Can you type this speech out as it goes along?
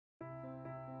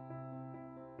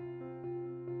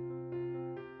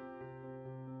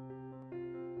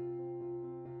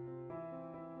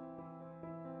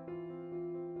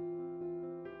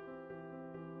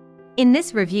In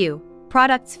this review,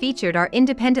 products featured are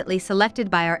independently selected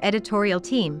by our editorial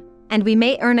team, and we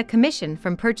may earn a commission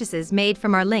from purchases made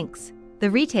from our links.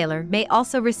 The retailer may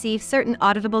also receive certain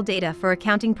auditable data for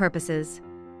accounting purposes.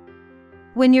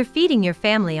 When you're feeding your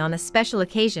family on a special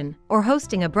occasion or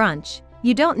hosting a brunch,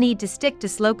 you don't need to stick to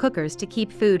slow cookers to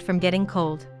keep food from getting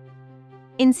cold.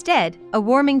 Instead, a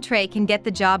warming tray can get the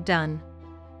job done.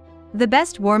 The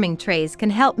best warming trays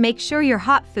can help make sure your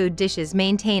hot food dishes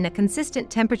maintain a consistent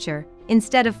temperature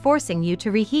instead of forcing you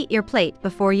to reheat your plate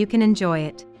before you can enjoy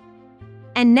it.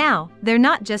 And now, they're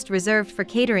not just reserved for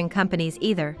catering companies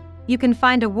either. You can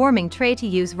find a warming tray to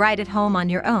use right at home on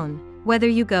your own, whether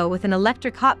you go with an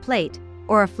electric hot plate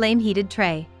or a flame-heated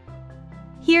tray.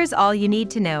 Here's all you need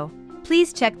to know.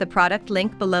 Please check the product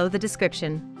link below the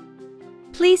description.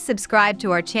 Please subscribe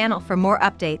to our channel for more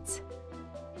updates.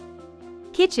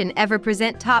 KitchenEver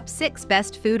present Top 6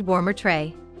 Best Food Warmer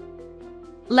Tray.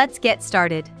 Let's get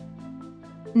started.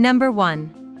 Number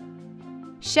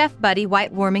 1. Chef Buddy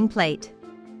White Warming Plate.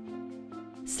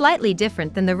 Slightly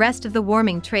different than the rest of the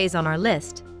warming trays on our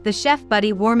list, the Chef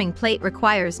Buddy warming plate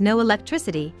requires no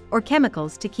electricity or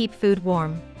chemicals to keep food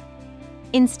warm.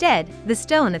 Instead, the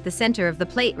stone at the center of the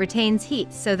plate retains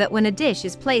heat so that when a dish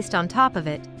is placed on top of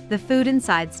it, the food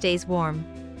inside stays warm.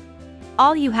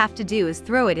 All you have to do is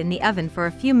throw it in the oven for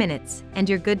a few minutes, and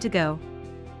you're good to go.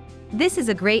 This is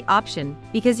a great option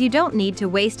because you don't need to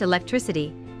waste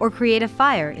electricity or create a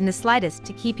fire in the slightest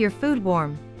to keep your food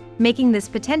warm, making this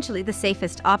potentially the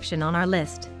safest option on our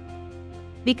list.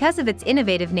 Because of its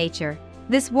innovative nature,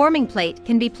 this warming plate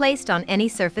can be placed on any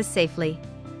surface safely.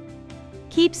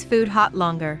 Keeps food hot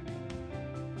longer.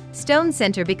 Stone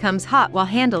center becomes hot while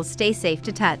handles stay safe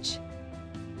to touch.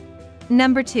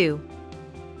 Number 2.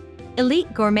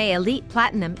 Elite Gourmet Elite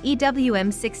Platinum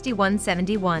EWM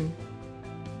 6171.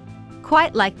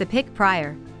 Quite like the pick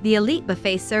prior, the Elite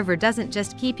Buffet Server doesn't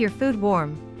just keep your food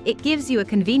warm, it gives you a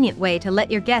convenient way to let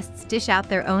your guests dish out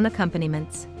their own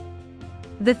accompaniments.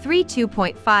 The three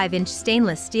 2.5-inch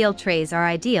stainless steel trays are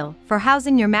ideal for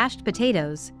housing your mashed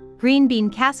potatoes, green bean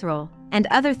casserole, and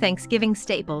other Thanksgiving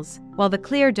staples, while the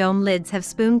clear dome lids have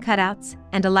spoon cutouts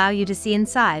and allow you to see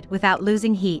inside without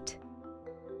losing heat.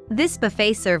 This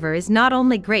buffet server is not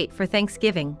only great for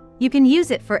Thanksgiving, you can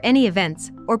use it for any events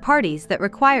or parties that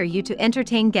require you to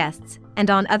entertain guests and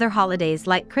on other holidays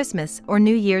like Christmas or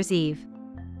New Year's Eve.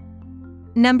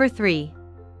 Number 3.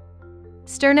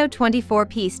 Sterno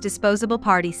 24-piece disposable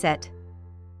party set.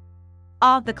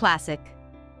 The classic.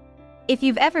 If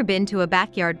you've ever been to a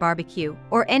backyard barbecue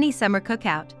or any summer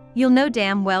cookout, you'll know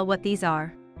damn well what these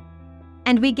are.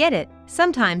 And we get it,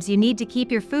 sometimes you need to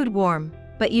keep your food warm,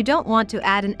 but you don't want to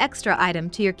add an extra item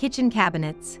to your kitchen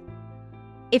cabinets.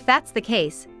 If that's the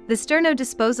case, the Sterno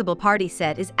disposable party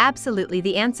set is absolutely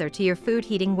the answer to your food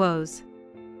heating woes.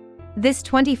 This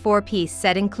 24-piece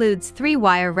set includes 3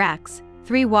 wire racks,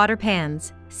 3 water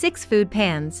pans, 6 food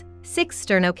pans, 6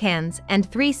 Sterno cans, and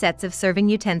 3 sets of serving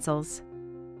utensils.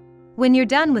 When you're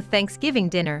done with Thanksgiving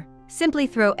dinner, simply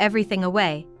throw everything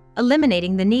away,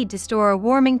 eliminating the need to store a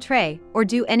warming tray or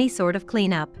do any sort of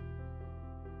cleanup.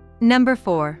 Number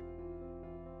 4.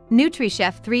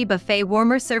 NutriChef 3 Buffet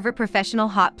Warmer Server Professional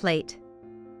Hot Plate.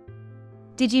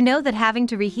 Did you know that having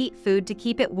to reheat food to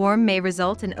keep it warm may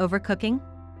result in overcooking?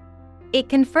 It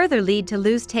can further lead to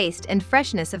loose taste and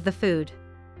freshness of the food.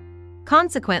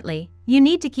 Consequently, you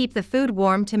need to keep the food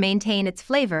warm to maintain its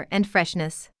flavor and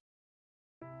freshness.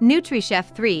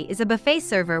 NutriChef 3 is a buffet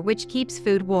server which keeps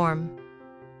food warm.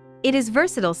 It is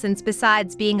versatile since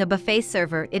besides being a buffet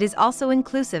server, it is also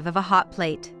inclusive of a hot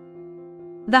plate.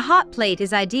 The hot plate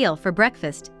is ideal for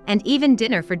breakfast and even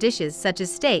dinner for dishes such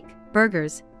as steak,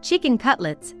 burgers, chicken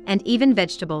cutlets, and even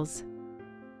vegetables.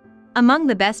 Among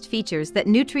the best features that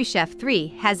NutriChef 3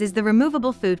 has is the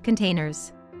removable food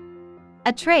containers.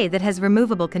 A tray that has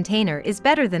removable container is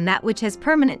better than that which has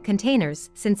permanent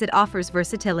containers since it offers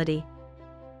versatility.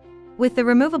 With the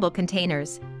removable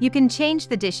containers, you can change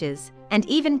the dishes and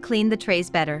even clean the trays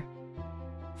better.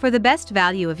 For the best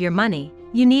value of your money,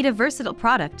 you need a versatile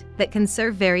product that can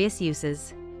serve various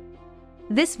uses.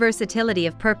 This versatility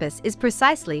of purpose is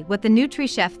precisely what the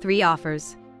NutriChef 3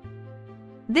 offers.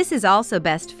 This is also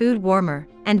best food warmer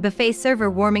and buffet server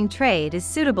warming tray. It is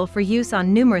suitable for use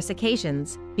on numerous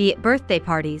occasions, be it birthday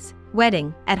parties,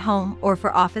 wedding, at home, or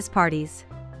for office parties.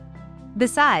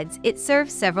 Besides, it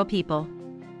serves several people.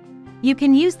 You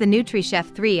can use the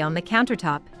NutriChef 3 on the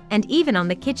countertop and even on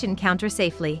the kitchen counter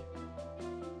safely.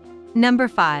 Number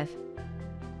 5.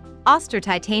 Oster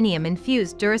Titanium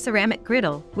Infused DuraCeramic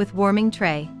Griddle with Warming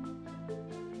Tray.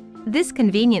 This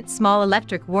convenient small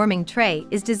electric warming tray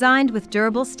is designed with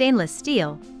durable stainless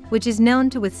steel, which is known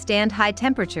to withstand high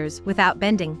temperatures without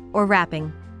bending or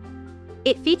wrapping.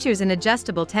 It features an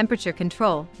adjustable temperature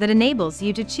control that enables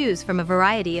you to choose from a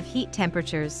variety of heat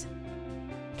temperatures.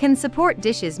 Can support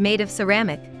dishes made of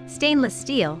ceramic, stainless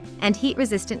steel, and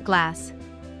heat-resistant glass.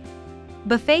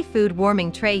 Buffet food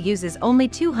warming tray uses only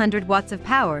 200 watts of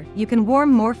power. You can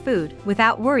warm more food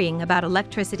without worrying about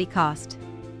electricity cost.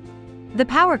 The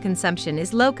power consumption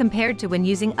is low compared to when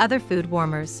using other food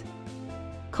warmers.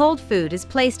 Cold food is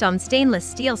placed on stainless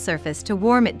steel surface to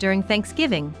warm it during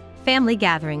Thanksgiving, family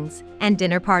gatherings, and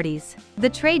dinner parties. The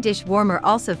tray dish warmer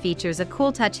also features a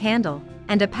cool touch handle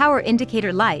and a power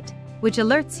indicator light, which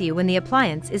alerts you when the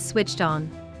appliance is switched on.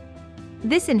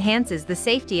 This enhances the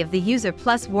safety of the user,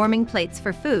 plus warming plates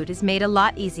for food is made a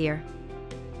lot easier.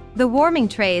 The warming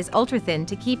tray is ultra-thin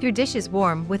to keep your dishes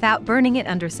warm without burning it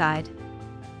underside.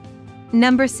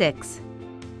 Number 6.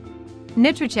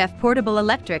 NutriChef Portable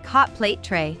Electric Hot Plate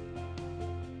Tray.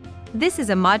 This is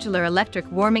a modular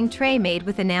electric warming tray made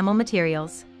with enamel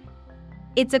materials.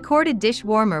 It's a corded dish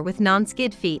warmer with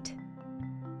non-skid feet.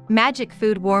 Magic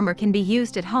food warmer can be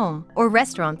used at home or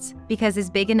restaurants because it's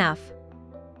big enough.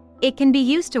 It can be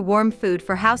used to warm food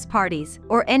for house parties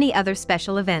or any other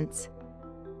special events.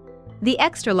 The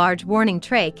extra-large warming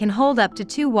tray can hold up to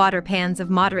 2 water pans of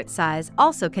moderate size,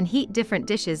 also can heat different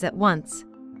dishes at once.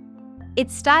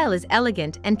 Its style is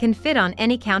elegant and can fit on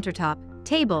any countertop,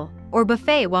 table, or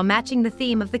buffet while matching the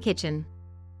theme of the kitchen.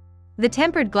 The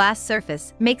tempered glass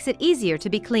surface makes it easier to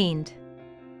be cleaned.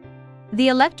 The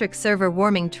electric server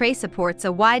warming tray supports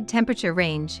a wide temperature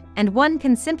range, and one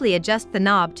can simply adjust the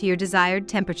knob to your desired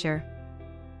temperature.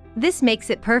 This makes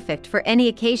it perfect for any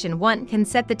occasion. One can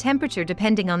set the temperature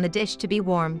depending on the dish to be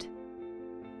warmed.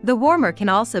 The warmer can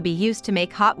also be used to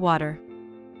make hot water.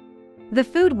 The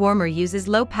food warmer uses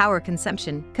low power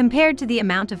consumption compared to the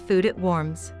amount of food it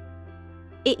warms.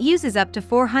 It uses up to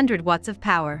 400 watts of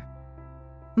power.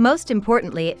 Most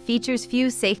importantly, it features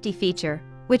Fuse safety feature,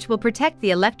 which will protect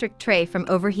the electric tray from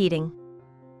overheating.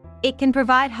 It can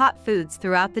provide hot foods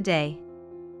throughout the day.